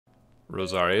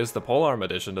Rosaria is the polearm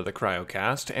addition to the Cryo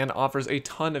cast and offers a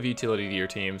ton of utility to your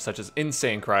team, such as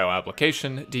insane Cryo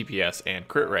application, DPS, and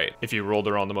crit rate. If you rolled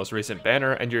her on the most recent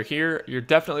banner and you're here, you're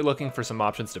definitely looking for some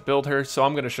options to build her, so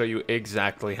I'm going to show you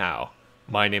exactly how.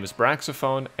 My name is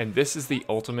Braxophone, and this is the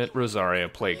ultimate Rosaria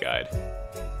play guide.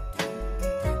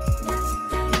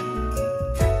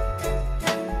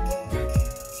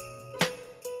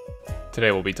 Today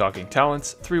we'll be talking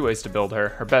talents, 3 ways to build her,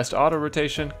 her best auto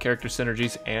rotation, character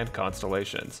synergies, and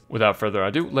constellations. Without further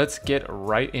ado, let's get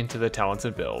right into the talents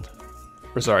and build.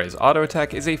 Rosaria's auto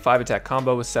attack is a 5 attack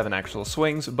combo with 7 actual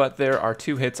swings, but there are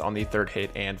 2 hits on the 3rd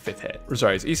hit and 5th hit.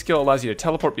 Rosaria's E skill allows you to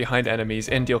teleport behind enemies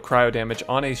and deal cryo damage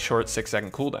on a short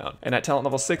 6-second cooldown. And at talent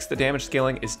level 6, the damage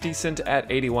scaling is decent at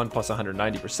 81 plus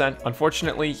 190%.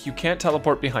 Unfortunately, you can't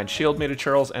teleport behind shield meter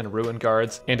churls and ruin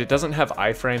guards, and it doesn't have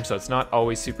iframe, so it's not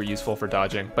always super useful for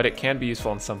dodging, but it can be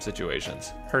useful in some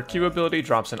situations. Her Q ability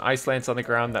drops an Ice Lance on the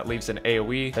ground that leaves an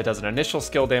AoE that does an initial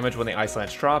skill damage when the Ice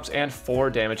Lance drops, and 4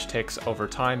 damage ticks over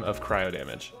time of cryo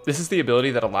damage. This is the ability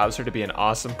that allows her to be an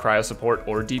awesome cryo support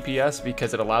or DPS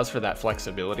because it allows for that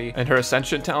flexibility, and her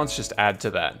Ascension talents just add to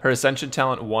that. Her Ascension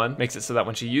talent 1 makes it so that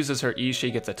when she uses her E,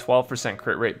 she gets a 12%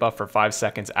 crit rate buff for 5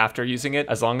 seconds after using it,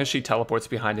 as long as she teleports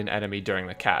behind an enemy during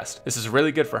the cast. This is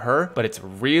really good for her, but it's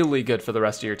really good for the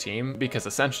rest of your team because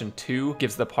Ascension 2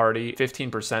 gives the party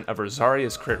 15% of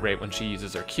Rosaria's crit rate when she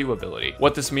uses her Q ability.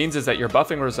 What this means is that you're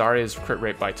buffing Rosaria's crit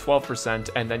rate by 12%,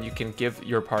 and then you can give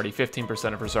your party 15%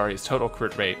 of Rosaria's total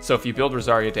crit rate. So if you build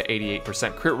Rosaria to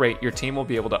 88% crit rate, your team will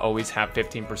be able to always have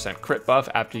 15% crit buff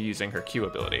after using her Q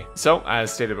ability. So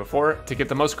as stated before, to get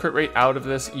the most crit rate out of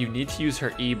this, you need to use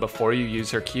her E before you use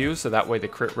her Q, so that way the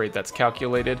crit rate that's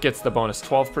calculated gets the bonus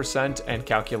 12% and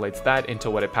calculates that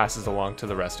into what it passes along to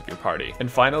the rest of your party.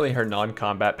 And finally, her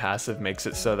non-combat passive makes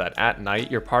it so that at night,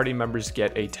 your party members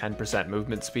get a 10%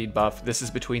 movement speed buff. This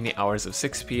is between the hours of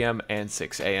 6 PM and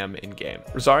 6 AM in game.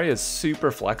 Rosaria is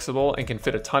super flexible and can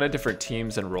fit a ton of different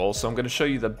teams and roles, so I'm going to show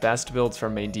you the best builds for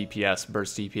main DPS,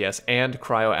 burst DPS, and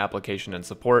cryo application and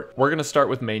support. We're going to start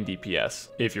with main DPS.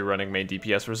 If you're running main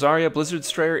DPS Rosaria, Blizzard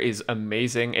Strayer is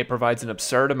amazing. It provides an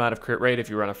absurd amount of crit rate if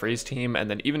you run a freeze team, and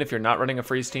then even if you're not running a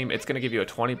freeze team, it's going to give you a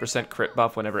 20% crit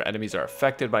buff whenever enemies are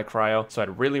affected by cryo, so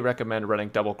I'd really recommend running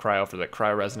double cryo for the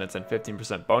cryo resonance and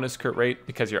 15% bonus crit rate,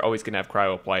 because you're always going to have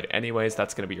cryo applied anyways.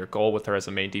 That's going to be your goal with her as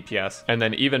a main DPS. And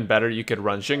then even better, you could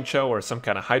run Xingqiu or some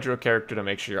kind of Hydro character to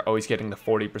make sure you're always getting the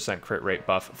 40% crit rate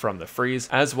buff from the freeze,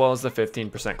 as well as the 15%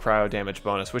 cryo damage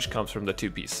bonus, which comes from the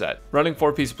 2-piece set. Running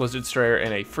 4-piece Blizzard Strayer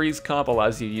in a freeze comp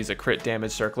allows you to use a crit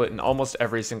damage circlet in almost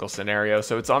every single scenario,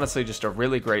 so it's honestly just a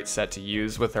really great set to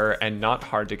use with her and not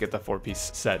hard to get the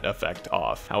 4-piece set effect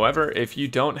off. However, if you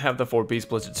don't have the 4-piece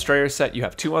Blizzard Strayer set, you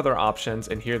have 2 other options,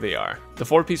 and here they are. The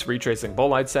 4-piece Retracing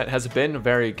Bolide set has been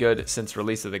very good since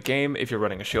release of the game if you're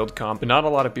running a shield comp, but not a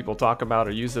lot of people talk about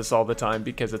or use this all the time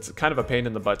because it's kind of a pain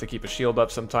in the butt to keep a shield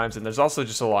up sometimes, and there's also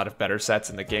just a lot of better sets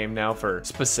in the game now for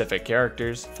specific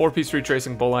characters. 4-piece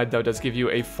Retracing Bolide though does give you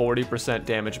a 40%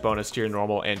 damage bonus to your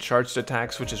normal and charged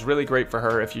attacks, which is really great for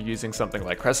her if you're using something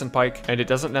like Crescent Pike, and it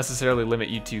doesn't necessarily limit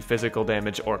you to physical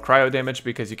damage or cryo damage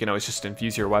because you can always just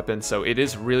infuse your weapon, so it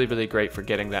is really great for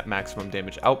getting that maximum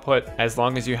damage output as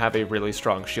long as you have a really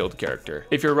strong shield character.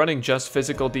 If you're running just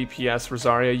physical DPS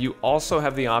Rosaria, you also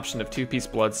have the option of 2-piece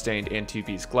Bloodstained and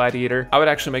 2-piece Gladiator. I would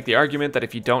actually make the argument that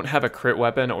if you don't have a crit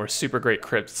weapon or super great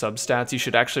crit substats, you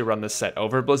should actually run this set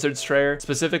over Blizzard Strayer,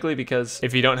 specifically because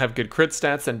if you don't have good crit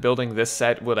stats, then building this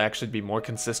set would actually be more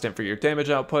consistent for your damage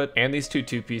output, and these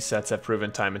 2-piece sets have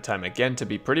proven time and time again to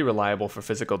be pretty reliable for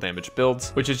physical damage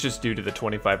builds, which is just due to the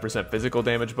 25% physical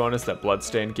damage bonus that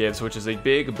Bloodstained gives, which is a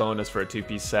big bonus for a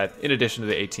 2-piece set, in addition to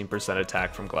the 18%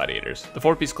 attack from Gladiators. The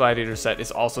 4-piece Gladiator set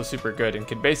is also super good and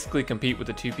can basically compete with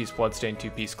the 2-piece Bloodstained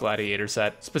 2-piece Gladiator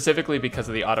set, specifically because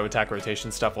of the auto attack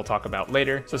rotation stuff we'll talk about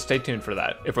later, so stay tuned for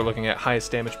that. If we're looking at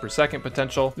highest damage per second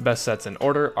potential, the best sets in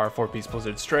order are 4-piece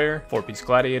Blizzard Strayer, 4-piece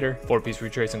Gladiator, 4-piece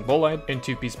Retracing Bolide, and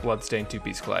 2-piece Bloodstained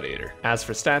 2-piece Gladiator. As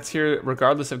for stats here,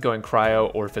 regardless of going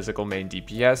cryo or physical main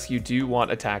DPS, you do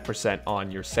want attack percent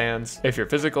on your sands. If you're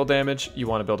physical damage, you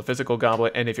want to build a physical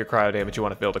goblet, and if you're cryo damage, you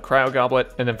want to build a cryo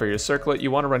goblet. And then for your circlet,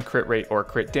 you want to run crit rate or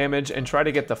crit damage and try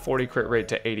to get the 40 crit rate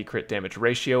to 80 crit damage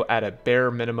ratio at a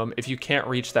bare minimum. If you can't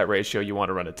reach that ratio, you want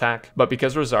to run attack. But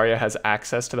because Rosaria has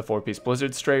access to the 4-piece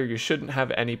Blizzard Strayer, you shouldn't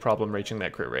have any problem reaching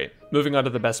that crit rate. Moving on to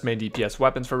the best main DPS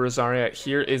weapons for Rosaria,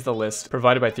 here is the list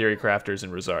provided by Theory Crafters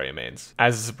and Rosaria mains.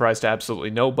 As a surprise to absolutely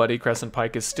nobody, Crescent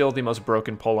Pike is still the most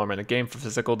broken polearm in the game for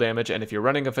physical damage, and if you're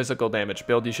running a physical damage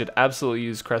build, you should absolutely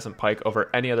use Crescent Pike over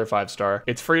any other 5-star.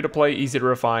 It's free to play, easy to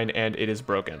refine, and it is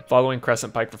broken. Following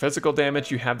Crescent Pike for physical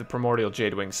damage, you have the Primordial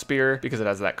Jadewing Spear, because it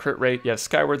has that crit rate. You have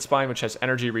Skyward Spine, which has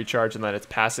energy recharge, and then its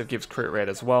passive gives crit rate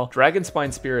as well. Dragon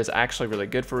Spine Spear is actually really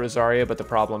good for Rosaria, but the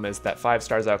problem is that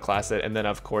 5-stars outclass it, and then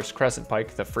of course Crescent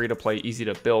Pike, the free to play, easy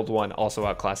to build one, also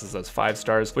outclasses those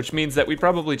 5-stars, which means that we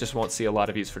probably just won't see a lot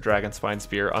of use for Dragon Spine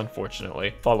Spear,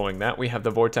 unfortunately. Following that, we have the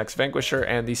Vortex Vanquisher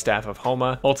and the Staff of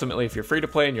Homa. Ultimately, if you're free to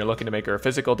play and you're looking to make her a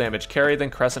physical damage carry,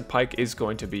 then Crescent Pike is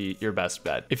going to be your best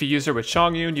bet. If you use her with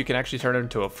Chongyun, you can actually turn her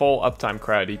into a full uptime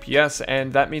cryo DPS,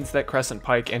 and that means that Crescent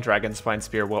Pike and Dragon Spine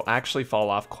Spear will actually fall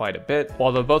off quite a bit.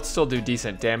 While they'll both still do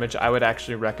decent damage, I would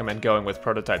actually recommend going with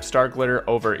Prototype Star Glitter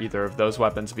over either of those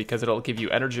weapons because it'll give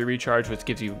you energy recharge, which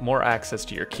gives you more access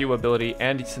to your Q ability,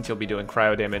 and since you'll be doing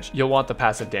cryo damage, you'll want the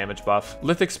passive damage buff.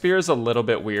 Lithic Spear is a little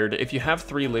bit weird. If you have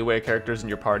 3 leeway characters in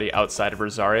your party outside of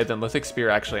Rosaria, then Lithic Spear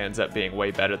actually ends up being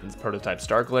way better than Prototype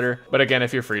Star Glitter. But again,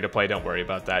 if you're free to play, don't worry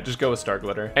about that. Just go with Star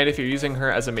Glitter. And if you're using her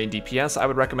as a main DPS, I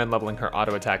would recommend leveling her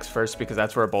auto attacks first because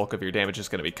that's where a bulk of your damage is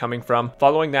going to be coming from.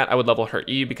 Following that, I would level her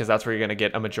E because that's where you're going to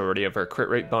get a majority of her crit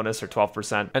rate bonus, or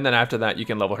 12%. And then after that, you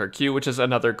can level her Q, which is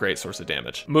another great source of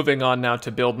damage. Moving on now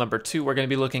to build number 2, we're going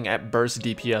to be looking at Burst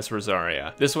DPS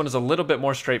Rosaria. This one is a little bit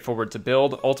more straightforward to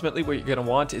build. Ultimately, what you're going to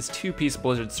want is 2-piece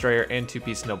Blizzard Strayer and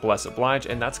 2-piece Noblesse Oblige,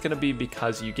 and that's going to be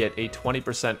because you get a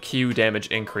 20% Q damage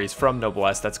increase from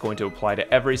Noblesse that's going to apply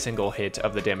to every single hit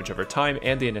of the damage over time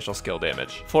and the initial skill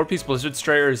damage. 4-piece Blizzard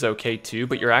Strayer is okay too,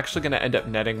 but you're actually going to end up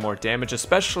netting more damage,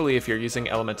 especially if you're using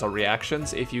elemental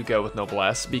reactions if you go with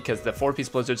Noblesse, because the 4-piece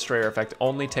Blizzard Strayer effect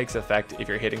only takes effect if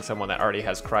you're hitting someone that already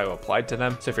has cryo applied to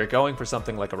them. So if you're going for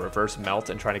something like a reverse melt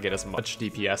and trying to get as much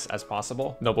DPS as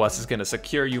possible, Noblesse is going to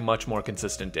secure you much more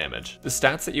consistent damage. The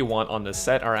stats that you want on this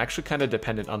set are actually kind of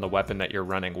dependent on the weapon that you're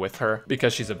running with her.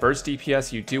 Because she's a burst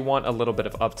DPS, you do want a little bit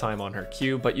of uptime on her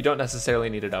Q, but you don't necessarily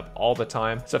need it up all the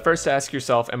time. So first ask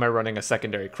yourself, am I running a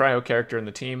secondary cryo character in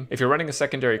the team? If you're running a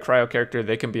secondary cryo character,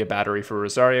 they can be a battery for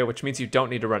Rosaria, which means you don't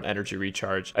need to run energy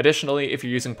recharge. Additionally, if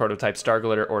you're using Prototype Star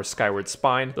Glitter or Skyward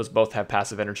Spine, those both have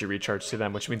passive energy recharge to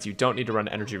them, which means you don't need to run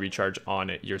energy recharge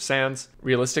on your Sands.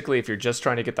 Realistically, if you're just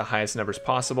trying to get the highest numbers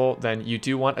possible, then you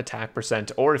do want attack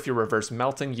percent, or if you're reverse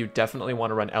melting, you definitely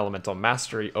want to run Elemental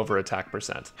Mastery over attack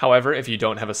percent. However, if you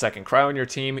don't have a second cryo on your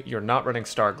team, you're not running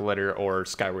Star Glitter or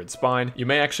Skyward Spine, you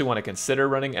may actually want to consider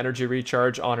running energy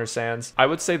recharge on her Sands. I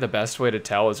would say the best way to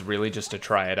tell is really just to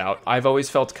try it out. I've always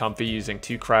felt comfy using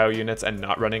 2 cryo units and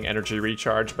not running energy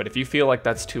recharge, but if you feel like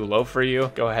that's too low for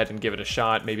you, go ahead and give it a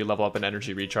shot. Maybe level up an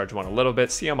energy recharge one a little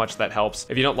bit, see how much that helps.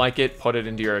 If you don't like it, put it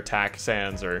into your attack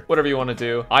Sands or whatever you want to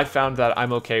do. I found that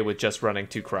I'm okay with just running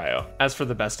 2 cryo. As for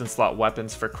the best in slot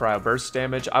weapons for cryo burst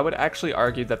damage, I would actually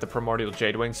argue that the Primordial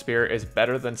Jadewing Spear is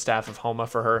better than Staff of Homa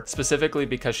for her, specifically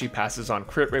because she passes on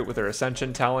crit rate with her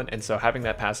Ascension talent, and so having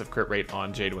that passive crit rate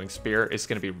on Jadewing Spear is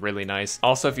going to be really nice.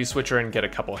 Also, if you switch her and get a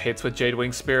couple hits with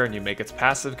Jadewing Spear and you make its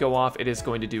passive go off, it is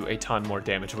going to do a ton more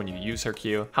damage when you use her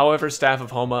Q. However, Staff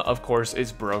of Homa, of course,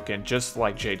 is broken, just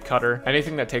like Jade Cutter.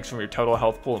 Anything that takes from your total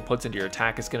health pool and puts into your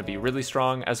attack is going to be really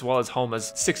strong, as well as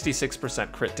Homa's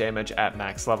 66% crit damage at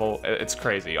max level. It's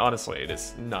crazy, honestly, it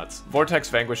is nuts. Vortex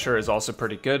Vanquisher is also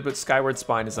pretty good, but Skyward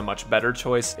Spine is a much better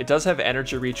choice. It does have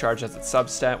energy recharge as its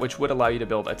substat, which would allow you to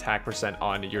build attack percent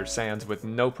on your Sands with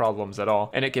no problems at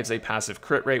all, and it gives a passive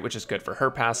crit rate, which is good for her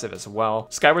passive as well.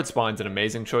 Skyward Spine's an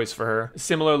amazing choice for her.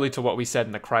 Similarly to what we said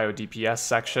in the cryo DPS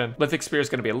section, Lithic Spear is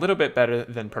going to be a little bit better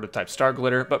than Prototype Star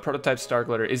Glitter, but Prototype Star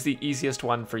Glitter is the easiest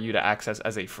one for you to access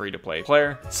as a free-to-play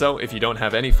player. So if you don't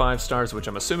have any 5-stars, which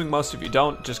I'm assuming most of you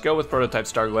don't, just go with Prototype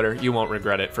Star Glitter. You won't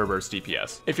regret it for burst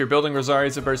DPS. If you're building Rosaria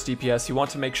as a burst DPS, you want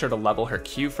to make sure to level her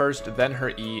Q first, then her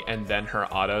E, and then her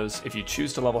autos, if you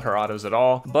choose to level her autos at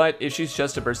all. But if she's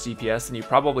just a burst DPS, then you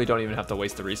probably don't even have to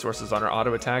waste the resources on her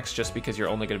auto attacks, just because you're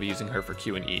only going to be using her for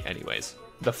Q and E anyways.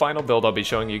 The final build I'll be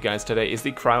showing you guys today is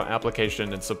the Cryo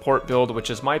Application and Support build,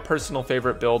 which is my personal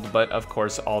favorite build, but of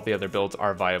course all the other builds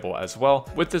are viable as well.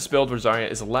 With this build, Rosaria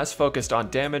is less focused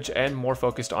on damage and more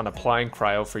focused on applying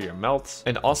cryo for your melts,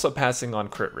 and also passing on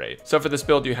crit rate. So for this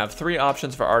build, you have 3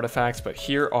 options for artifacts, but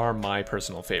here are my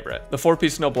personal favorite. The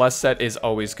 4-piece Noblesse set is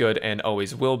always good and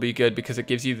always will be good because it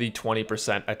gives you the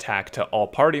 20% attack to all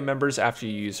party members after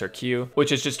you use her Q,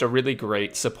 which is just a really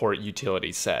great support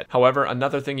utility set. However,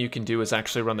 another thing you can do is actually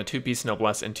actually run the 2-piece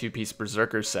Noblesse and 2-piece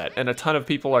Berserker set, and a ton of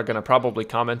people are going to probably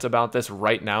comment about this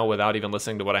right now without even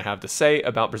listening to what I have to say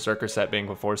about Berserker set being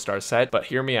a 4-star set, but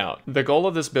hear me out. The goal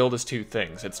of this build is two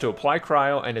things. It's to apply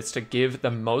Cryo, and it's to give the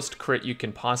most crit you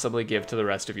can possibly give to the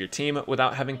rest of your team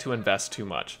without having to invest too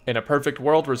much. In a perfect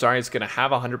world, Rosaria is going to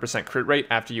have a 100% crit rate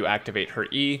after you activate her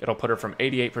E. It'll put her from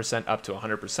 88% up to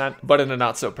 100%, but in a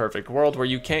not so perfect world where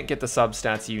you can't get the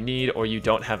substats you need or you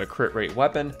don't have a crit rate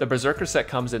weapon, the Berserker set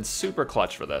comes in super clutch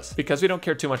for this. Because we don't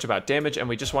care too much about damage and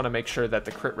we just want to make sure that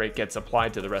the crit rate gets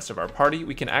applied to the rest of our party,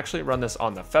 we can actually run this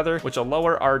on the Feather, which will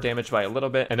lower our damage by a little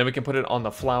bit, and then we can put it on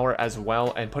the Flower as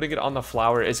well, and putting it on the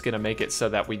Flower is going to make it so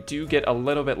that we do get a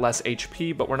little bit less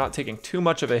HP, but we're not taking too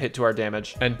much of a hit to our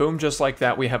damage, and boom, just like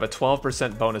that, we have a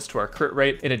 12% bonus to our crit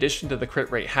rate, in addition to the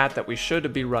crit rate hat that we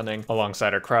should be running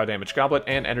alongside our Cryo Damage Goblet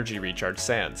and Energy Recharge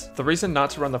Sands. The reason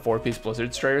not to run the 4-piece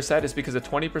Blizzard Strayer set is because a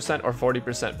 20% or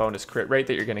 40% bonus crit rate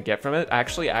that you're going to get from it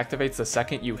actually activates the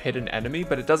second you hit an enemy,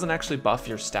 but it doesn't actually buff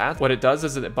your stat. What it does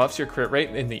is it buffs your crit rate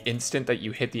in the instant that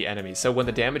you hit the enemy. So when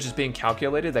the damage is being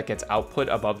calculated, that gets output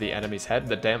above the enemy's head,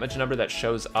 the damage number that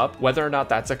shows up, whether or not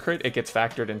that's a crit, it gets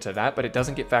factored into that, but it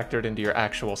doesn't get factored into your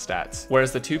actual stats.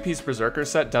 Whereas the 2-piece Berserker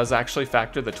set does actually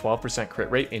factor the 12%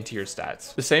 crit rate into your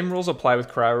stats. The same rules apply with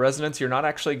Cryo Resonance. You're not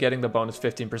actually getting the bonus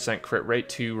 15% crit rate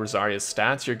to Rosaria's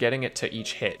stats, you're getting it to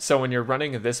each hit. So when you're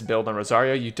running this build on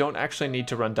Rosaria, you don't actually need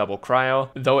to run double Cryo,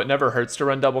 though it never hurts to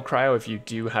run double Cryo if you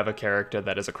do have a character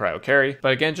that is a Cryo carry.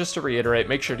 But again, just to reiterate,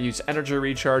 make sure to use Energy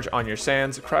Recharge on your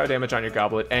Sands, Cryo Damage on your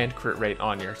Goblet, and crit rate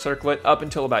on your Circlet up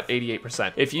until about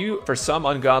 88%. If you, for some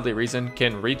ungodly reason,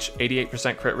 can reach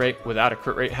 88% crit rate without a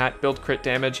crit rate hat, build crit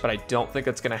damage, but I don't think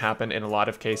it's going to happen. In a lot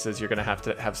of cases, you're going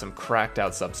to have some cracked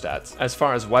out substats. As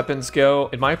far as weapons go,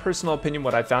 in my personal opinion,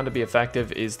 what I found to be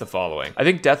effective is the following. I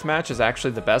think Deathmatch is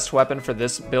actually the best weapon for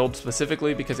this build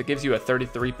specifically because it gives you a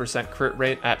 33% crit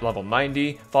rate at level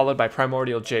 90, followed by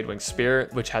Primordial Jadewing Spear,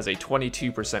 which has a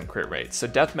 22% crit rate. So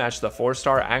Deathmatch, the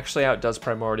 4-star, actually outdoes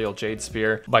Primordial Jade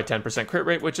Spear by 10% crit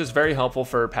rate, which is very helpful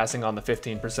for passing on the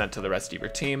 15% to the rest of your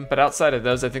team. But outside of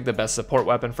those, I think the best support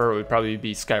weapon for it would probably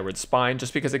be Skyward Spine,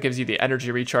 just because it gives you the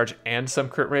energy recharge and some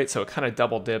crit rate, so it kind of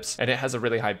double dips, and it has a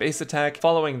really high base attack.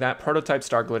 Following that, Prototype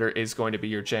Star Glitter is going to be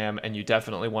your jam, and you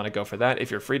definitely want to go for that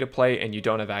if you're free to play and you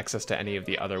don't have access to any of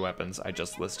the other weapons I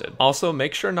just listed. Also,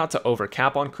 make sure not to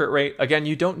overcap on crit rate. Again,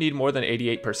 you don't need more than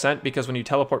 88% because when you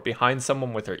teleport behind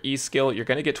someone with her E skill, you're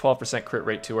going to get 12% crit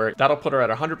rate to her. That'll put her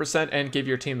at 100% and give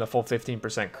your team the full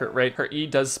 15% crit rate. Her E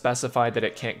does specify that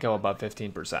it can't go above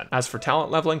 15%. As for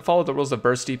talent leveling, follow the rules of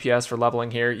burst DPS for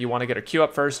leveling here. You want to get her Q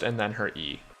up first and then her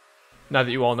E. Now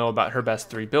that you all know about her best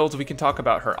 3 builds, we can talk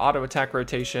about her auto attack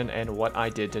rotation and what I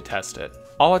did to test it.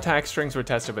 All attack strings were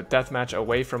tested with Deathmatch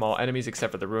away from all enemies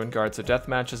except for the Ruin Guard, so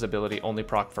Deathmatch's ability only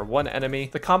proc for 1 enemy.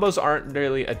 The combos aren't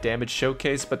really a damage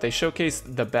showcase, but they showcase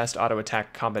the best auto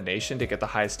attack combination to get the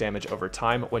highest damage over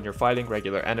time when you're fighting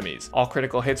regular enemies. All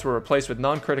critical hits were replaced with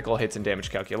non-critical hits in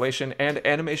damage calculation, and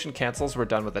animation cancels were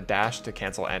done with a dash to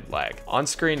cancel end lag. On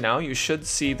screen now, you should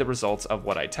see the results of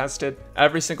what I tested.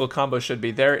 Every single combo should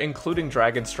be there, including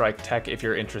Dragon Strike tech if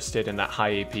you're interested in that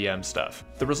high APM stuff.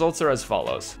 The results are as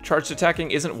follows. Charged attacking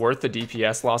isn't worth the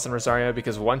DPS loss in Rosaria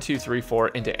because 1, 2, 3, 4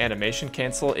 into animation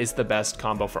cancel is the best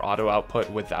combo for auto output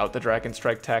without the Dragon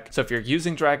Strike tech. So if you're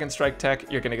using Dragon Strike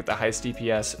tech, you're going to get the highest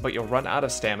DPS, but you'll run out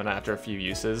of stamina after a few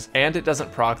uses, and it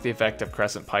doesn't proc the effect of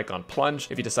Crescent Pike on Plunge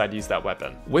if you decide to use that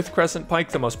weapon. With Crescent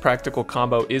Pike, the most practical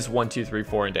combo is 1, 2, 3,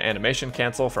 4 into animation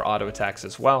cancel for auto attacks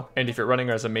as well, and if you're running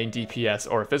as a main DPS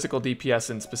or a physical DPS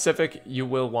in specific, you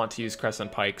will want to use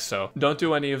Crescent Pike, so don't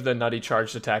do any of the nutty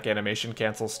charged attack animation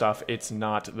cancel stuff. It's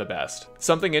not the best.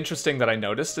 Something interesting that I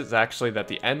noticed is actually that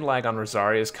the end lag on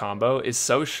Rosaria's combo is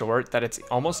so short that it's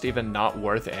almost even not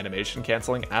worth animation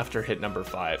canceling after hit number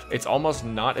 5. It's almost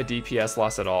not a DPS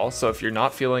loss at all, so if you're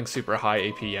not feeling super high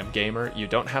APM gamer, you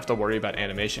don't have to worry about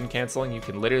animation canceling. You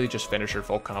can literally just finish your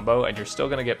full combo and you're still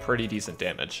going to get pretty decent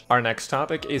damage. Our next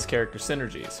topic is character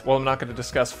synergies. While I'm not going to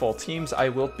discuss full teams, I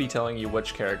will be telling you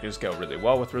which characters go really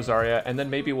well with Rosaria, and then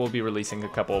maybe we'll be releasing a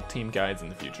couple team guides in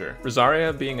the future.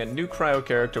 Rosaria, being a new Cryo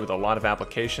character with a lot of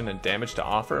application and damage to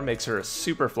offer, makes her a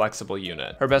super flexible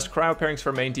unit. Her best Cryo pairings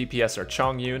for main DPS are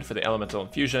Chongyun for the Elemental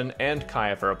Infusion and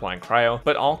Kaya for applying Cryo,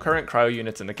 but all current Cryo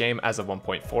units in the game as of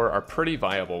 1.4 are pretty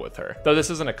viable with her. Though this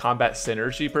isn't a combat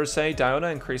synergy per se,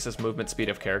 Diona increases movement speed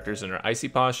of characters in her Icy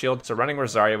Paw shield, so running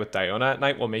Rosaria with Diona at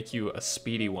night will make you a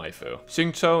speedy waifu.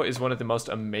 Xingqiu is one of the most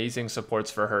amazing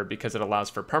supports for her because it allows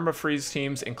for permanent perma-freeze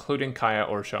teams, including Kaya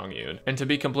or Xiangyun. And to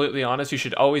be completely honest, you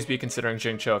should always be considering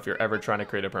Jingqiu if you're ever trying to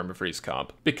create a perma-freeze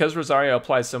comp. Because Rosaria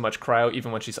applies so much cryo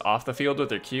even when she's off the field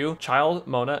with her Q, Child,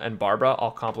 Mona, and Barbara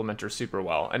all complement her super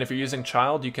well. And if you're using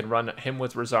Child, you can run him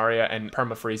with Rosaria and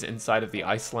perma-freeze inside of the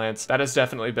Ice Lance. That has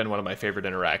definitely been one of my favorite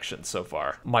interactions so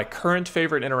far. My current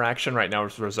favorite interaction right now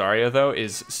with Rosaria though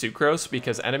is Sucrose,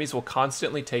 because enemies will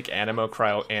constantly take Animo,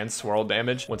 Cryo, and Swirl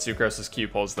damage when Sucrose's Q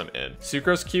pulls them in.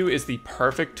 Sucrose Q is the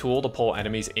perfect tool to pull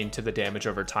enemies into the damage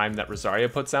over time that Rosaria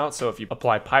puts out, so if you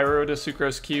apply Pyro to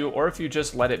Sucrose Q, or if you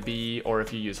just let it be, or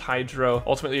if you use Hydro,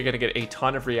 ultimately you're going to get a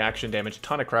ton of reaction damage, a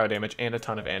ton of Cryo damage, and a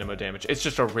ton of Animo damage. It's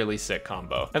just a really sick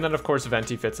combo. And then of course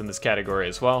Venti fits in this category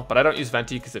as well, but I don't use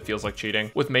Venti because it feels like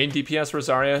cheating. With main DPS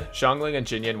Rosaria, Xiangling and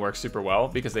Jinyan work super well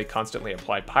because they constantly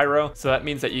apply Pyro, so that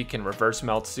means that you can reverse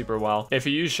melt super well. If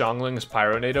you use Xiangling's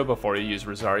Pyronado before you use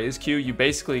Rosaria's Q, you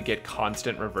basically get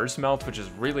constant reverse melt, which is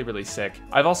really sick.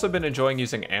 I've also been enjoying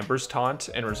using Amber's Taunt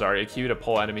and Rosaria Q to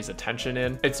pull enemies' attention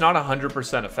in. It's not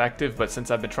 100% effective, but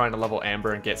since I've been trying to level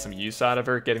Amber and get some use out of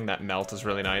her, getting that melt is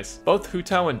really nice. Both Hu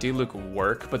Tao and Diluc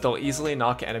work, but they'll easily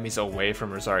knock enemies away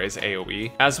from Rosaria's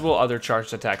AoE, as will other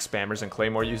charged attack spammers and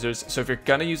Claymore users, so if you're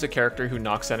gonna use a character who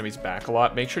knocks enemies back a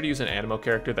lot, make sure to use an Animo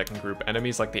character that can group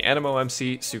enemies like the Animo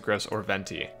MC, Sucrose, or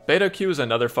Venti. Beta Q is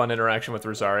another fun interaction with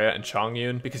Rosaria and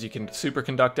Xiangyun because you can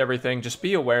superconduct everything. Just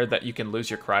be aware that you can lose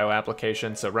your cryo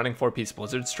application, so running 4-piece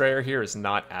Blizzard Strayer here is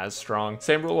not as strong.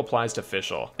 Same rule applies to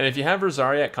Fischl. And if you have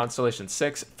Rosaria at Constellation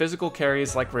 6, physical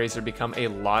carries like Razor become a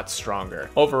lot stronger.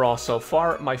 Overall, so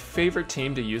far, my favorite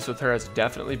team to use with her has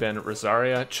definitely been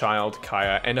Rosaria, Child,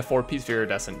 Kaya, and a 4-piece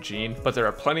Viridescent Jean, but there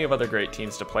are plenty of other great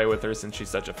teams to play with her since she's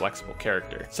such a flexible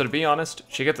character. So to be honest,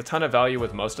 she gets a ton of value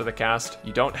with most of the cast.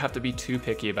 You don't have to be too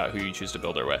picky about who you choose to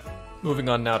build her with. Moving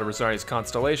on now to Rosaria's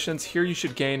Constellations, here you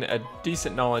should gain a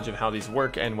decent knowledge of how these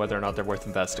work and whether or not they're worth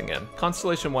investing in.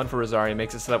 Constellation 1 for Rosaria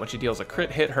makes it so that when she deals a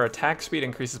crit hit, her attack speed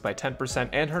increases by 10%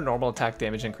 and her normal attack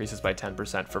damage increases by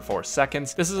 10% for 4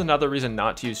 seconds. This is another reason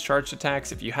not to use charged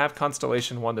attacks. If you have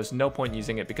Constellation 1, there's no point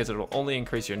using it because it will only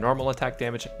increase your normal attack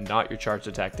damage, not your charged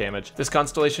attack damage. This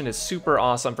Constellation is super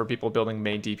awesome for people building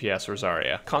main DPS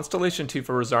Rosaria. Constellation 2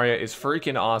 for Rosaria is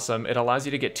freaking awesome. It allows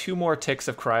you to get 2 more ticks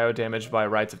of cryo damage by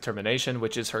Rites of Termination,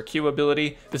 which is her Q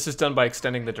ability. This is done by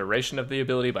extending the duration of the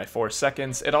ability by 4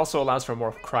 seconds. It also allows for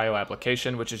more cryo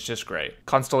application, which is just great.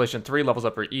 Constellation 3 levels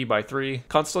up her E by 3.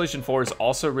 Constellation 4 is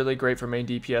also really great for main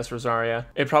DPS Rosaria.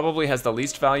 It probably has the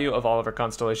least value of all of her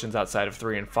constellations outside of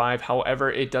 3 and 5.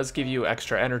 However, it does give you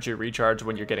extra energy recharge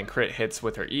when you're getting crit hits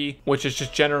with her E, which is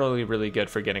just generally really good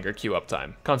for getting her Q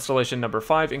uptime. Constellation number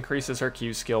 5 increases her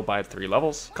Q skill by 3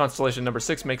 levels. Constellation number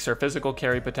 6 makes her physical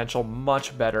carry potential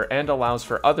much better and allows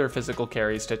for other physical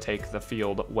carries to take the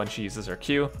field when she uses her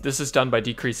Q. This is done by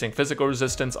decreasing physical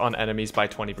resistance on enemies by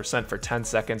 20% for 10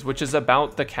 seconds, which is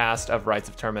about the cast of Rites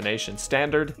of Termination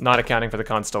standard, not accounting for the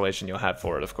constellation you'll have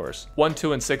for it, of course. 1,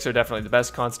 2, and 6 are definitely the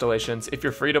best constellations. If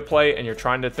you're free to play and you're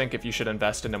trying to think if you should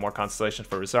invest into more constellations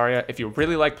for Rosaria, if you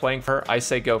really like playing for her, I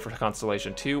say go for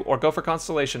Constellation 2 or go for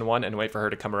Constellation 1 and wait for her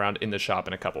to come around in the shop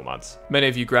in a couple months. Many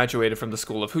of you graduated from the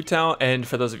School of Hu Tao, and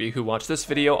for those of you who watch this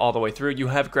video all the way through, you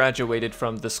have graduated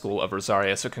from the School of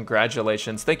Rosaria, so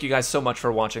congratulations. Thank you guys so much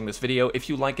for watching this video. If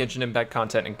you like Genshin Impact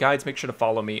content and guides, make sure to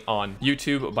follow me on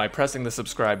YouTube by pressing the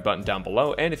subscribe button down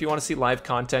below, and if you want to see live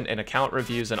content and account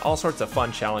reviews and all sorts of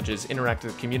fun challenges,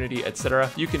 interactive community,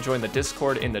 etc., you can join the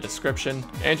Discord in the description,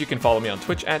 and you can follow me on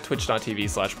Twitch at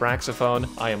twitch.tv/Braxophone.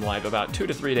 I am live about 2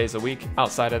 to 3 days a week.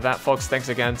 Outside of that, folks, thanks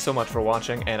again so much for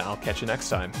watching, and I'll catch you next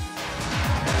time.